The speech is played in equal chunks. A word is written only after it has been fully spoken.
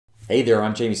Hey there,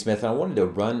 I'm Jamie Smith, and I wanted to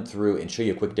run through and show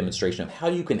you a quick demonstration of how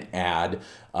you can add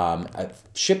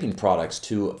shipping products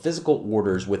to physical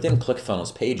orders within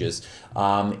ClickFunnels pages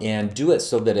and do it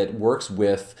so that it works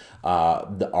with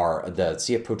the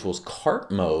CF Pro Tools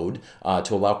cart mode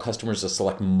to allow customers to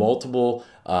select multiple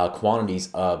quantities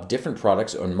of different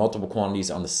products or multiple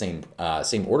quantities on the same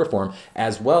order form,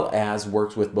 as well as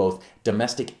works with both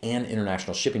domestic and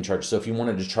international shipping charges. So if you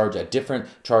wanted to charge a different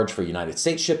charge for United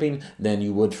States shipping than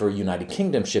you would for United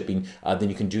Kingdom shipping, then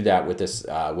you can do that with this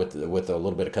with a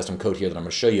little bit of custom code here that I'm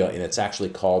going to show you, and it's actually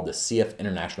called the CF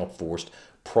International Forced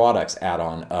Products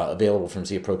add-on available from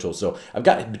CF Pro Tools. So I've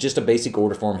got just a basic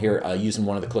order form here using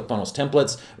one of the ClickFunnels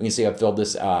templates. You can see I've filled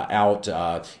this out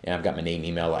and I've got my name,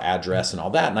 email, address, and all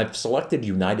that, and I've selected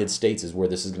United States is where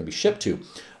this is going to be shipped to.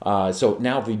 So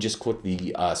now if we just click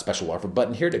the special offer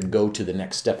button here to go to the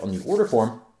next step on the order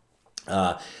form,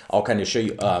 I'll kind of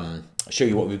show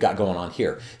you what we've got going on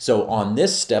here. So on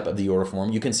this step of the order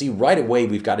form, you can see right away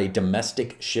we've got a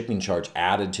domestic shipping charge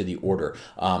added to the order,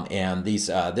 and this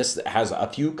has a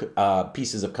few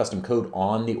pieces of custom code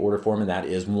on the order form, and that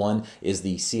is one is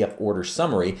the CF order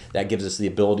summary that gives us the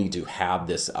ability to have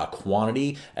this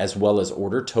quantity as well as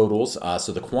order totals.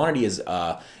 So the quantity is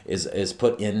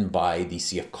put in by the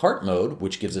CF cart mode,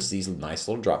 which gives us these nice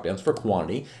little drop downs for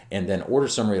quantity, and then order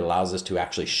summary allows us to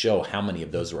actually show how many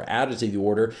of those were added to the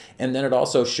order, and then it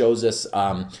also shows us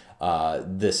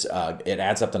it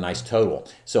adds up the nice total.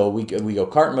 So we go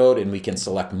cart mode and we can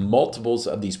select multiples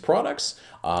of these products,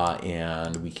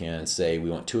 and we can say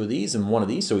we want 2 of these and 1 of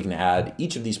these, so we can add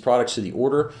each of these products to the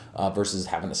order versus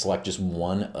having to select just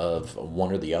one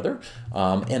or the other.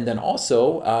 And then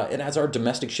also it adds our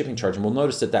domestic shipping charge, and we'll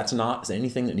notice that that's not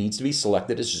anything that needs to be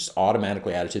selected. It's just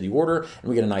automatically added to the order, and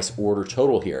we get a nice order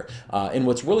total here. And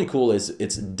what's really cool is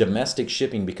it's domestic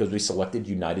shipping because we selected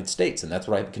United States, and that's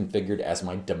what I've configured as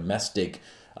my domestic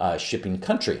shipping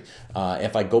country.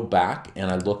 If I go back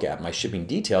and I look at my shipping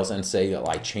details and say that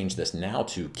I change this now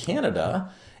to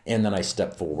Canada, and then I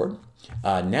step forward,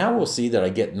 now we'll see that I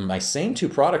get my same 2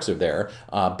 products are there,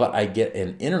 but I get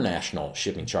an international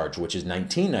shipping charge, which is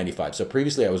 $19.95. So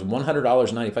previously I was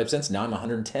 $100.95. Now I'm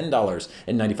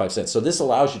 $110.95. So this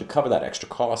allows you to cover that extra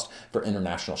cost for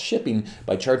international shipping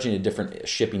by charging a different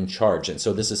shipping charge. And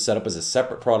so this is set up as a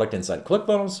separate product inside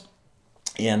ClickFunnels.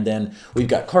 And then we've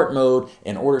got cart mode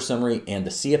and order summary and the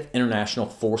CF International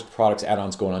Forced Products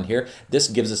add-ons going on here. This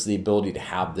gives us the ability to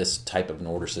have this type of an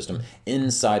order system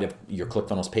inside of your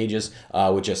ClickFunnels pages,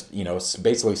 which is,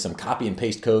 basically some copy and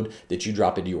paste code that you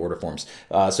drop into your order forms.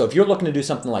 So if you're looking to do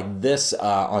something like this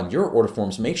on your order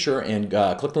forms, make sure and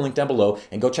click the link down below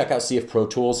and go check out CF Pro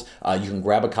Tools. You can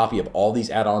grab a copy of all these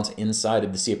add-ons inside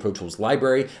of the CF Pro Tools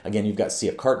library. Again, you've got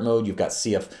CF cart mode, you've got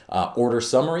CF order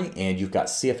summary, and you've got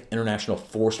CF International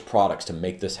Forced Products to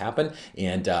make this happen.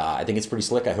 And I think it's pretty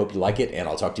slick. I hope you like it, and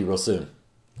I'll talk to you real soon.